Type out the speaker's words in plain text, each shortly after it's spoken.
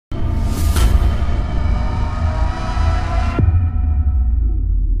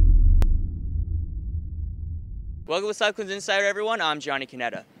Welcome to Cyclones Insider, everyone. I'm Johnny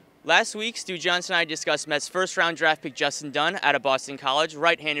Canetta. Last week, Stu Johnson and I discussed Mets' first-round draft pick Justin Dunn out of Boston College,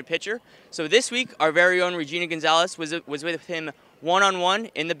 right-handed pitcher. So this week, our very own Regina Gonzalez was with him one-on-one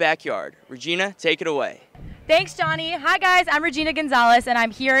in the backyard. Regina, take it away. Thanks, Johnny. Hi, guys. I'm Regina Gonzalez, and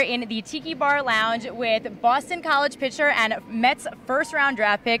I'm here in the Tiki Bar Lounge with Boston College pitcher and Mets first-round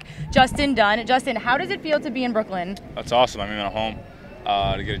draft pick Justin Dunn. Justin, how does it feel to be in Brooklyn? That's awesome. I'm at home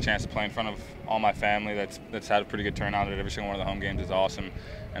to get a chance to play in front of all my family. That's had a pretty good turnout at every single one of the home games. Is awesome,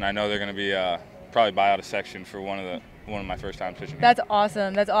 and I know they're going to be probably buy out a section for one of my first time pitching. That's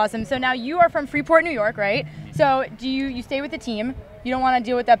awesome. That's awesome. So now you are from Freeport, New York, right? So do you stay with the team? You don't want to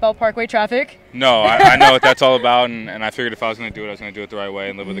deal with that Belt Parkway traffic? No, I know what that's all about, and I figured if I was going to do it, I was going to do it the right way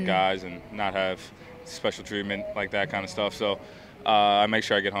and live with the guys and not have special treatment like that kind of stuff. So I make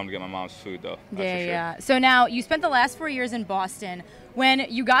sure I get home to get my mom's food, though. Yeah. So now you spent the last 4 years in Boston. When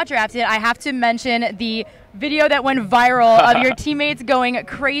you got drafted, I have to mention the video that went viral of your teammates going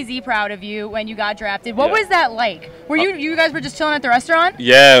crazy proud of you when you got drafted. What was that like? Were you guys were just chilling at the restaurant?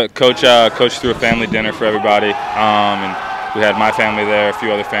 Yeah, coach threw a family dinner for everybody, and we had my family there, a few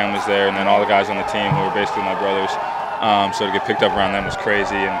other families there, and then all the guys on the team who were basically my brothers. So to get picked up around them was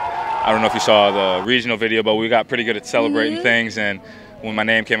crazy. And I don't know if you saw the regional video, but we got pretty good at celebrating things. And when my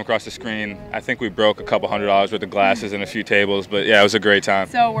name came across the screen, I think we broke a couple $100s worth of glasses and a few tables. But yeah, it was a great time.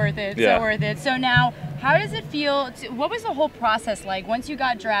 So worth it. Yeah. So worth it. So now, how does it feel? What was the whole process like once you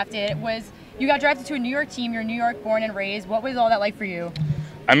got drafted? You got drafted to a New York team. You're New York born and raised. What was all that like for you?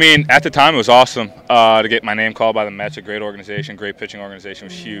 I mean, at the time, it was awesome to get my name called by the Mets. A great organization, great pitching organization,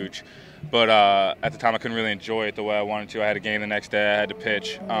 was huge. But at the time, I couldn't really enjoy it the way I wanted to. I had a game the next day. I had to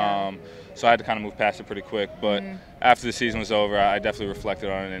pitch. So I had to kind of move past it pretty quick. But after the season was over, I definitely reflected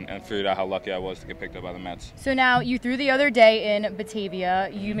on it and figured out how lucky I was to get picked up by the Mets. So now you threw the other day in Batavia.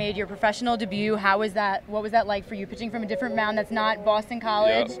 You made your professional debut. How was that? What was that like for you, pitching from a different mound that's not Boston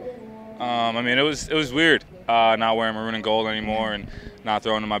College? Yep. I mean, it was weird not wearing maroon and gold anymore and not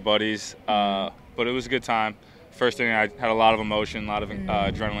throwing to my buddies. But it was a good time. First inning, I had a lot of emotion, a lot of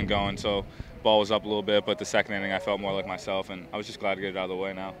adrenaline going, so ball was up a little bit. But the second inning, I felt more like myself, and I was just glad to get it out of the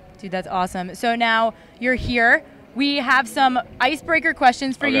way now. Dude, that's awesome. So now you're here. We have some icebreaker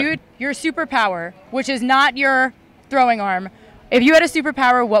questions for you. Your superpower, which is not your throwing arm. If you had a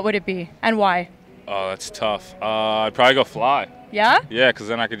superpower, what would it be and why? Oh, that's tough. I'd probably go fly. Yeah? Yeah, because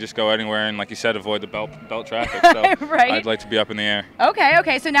then I could just go anywhere and, like you said, avoid the belt traffic. So right. I'd like to be up in the air.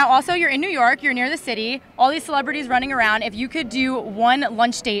 Okay. So now also you're in New York. You're near the city. All these celebrities running around. If you could do one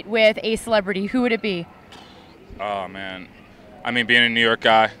lunch date with a celebrity, who would it be? Oh, man. I mean, being a New York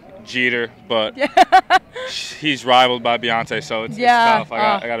guy, Jeter, but he's rivaled by Beyonce, so it's tough.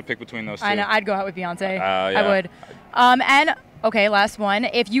 I got to pick between those two. I know. I'd go out with Beyonce. Yeah. I would. And, okay, last one.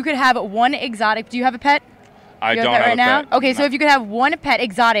 If you could have one exotic, do you have a pet? I don't have a pet. Okay, so if you could have one pet,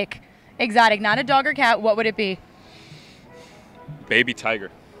 exotic, not a dog or cat, what would it be? Baby tiger.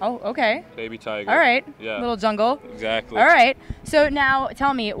 Oh, okay. Baby tiger. All right. Yeah. Little jungle. Exactly. All right. So now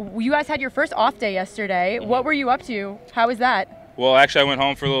tell me, you guys had your first off day yesterday. What were you up to? How was that? Well, actually, I went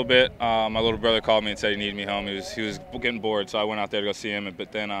home for a little bit. My little brother called me and said he needed me home. He was getting bored, so I went out there to go see him.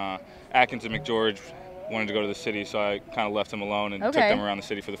 But then Atkins and McGeorge wanted to go to the city, so I kind of left him alone and took them around the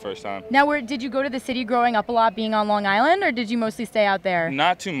city for the first time. Now, did you go to the city growing up a lot, being on Long Island, or did you mostly stay out there?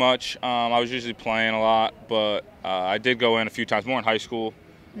 Not too much. I was usually playing a lot, but I did go in a few times, more in high school.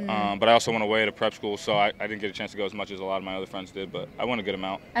 But I also went away to prep school, so I didn't get a chance to go as much as a lot of my other friends did, but I went a good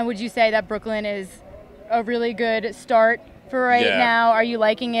amount. And would you say that Brooklyn is a really good start for now? Are you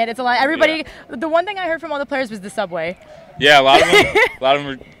liking it? It's a lot. Everybody. Yeah. The one thing I heard from all the players was the subway. Yeah, a lot of them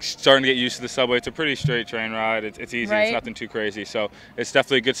are starting to get used to the subway. It's a pretty straight train ride. It's easy. Right? It's nothing too crazy. So it's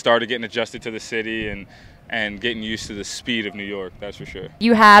definitely a good start of getting adjusted to the city and getting used to the speed of New York. That's for sure.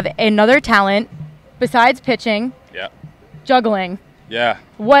 You have another talent besides pitching. Yeah. Juggling. Yeah.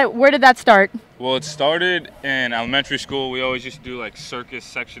 Where did that start? Well, it started in elementary school. We always used to do like circus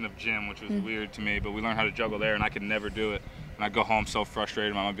section of gym, which was weird to me, but we learned how to juggle there, and I could never do it. And I'd go home so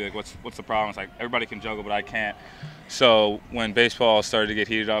frustrated. My mom would be like, what's the problem? It's like, everybody can juggle, but I can't. So when baseball started to get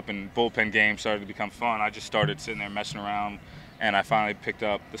heated up and bullpen games started to become fun, I just started sitting there messing around, and I finally picked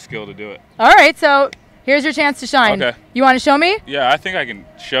up the skill to do it. All right, so here's your chance to shine. Okay. You want to show me? Yeah, I think I can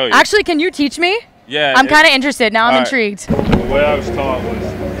show you. Actually, can you teach me? Yeah. I'm kind of interested. Now I'm intrigued. The way I was taught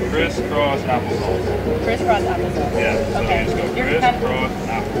was crisscross applesauce. Crisscross applesauce. Yeah. So okay. You just go crisscross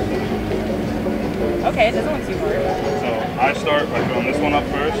applesauce. Okay, it doesn't look too hard. So I start by throwing this one up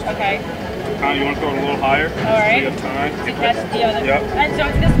first. Okay. You want to throw it a little higher. All right. So you have time to catch the other. Yep. And so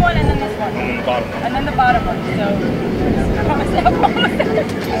it's this one and then this one. And then the bottom one. And then the bottom one. So.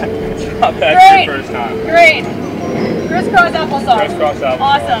 It's not bad for your first time. Great. Crisscross applesauce. Crisscross applesauce.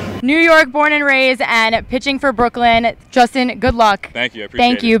 Awesome. New York born and raised and pitching for Brooklyn. Justin, good luck. Thank you. I appreciate it.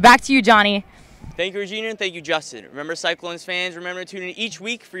 Thank you. Back to you, Johnny. Thank you, Regina, and thank you, Justin. Remember, Cyclones fans, remember to tune in each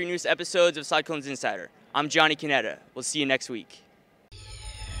week for your newest episodes of Cyclones Insider. I'm Johnny Canetta. We'll see you next week.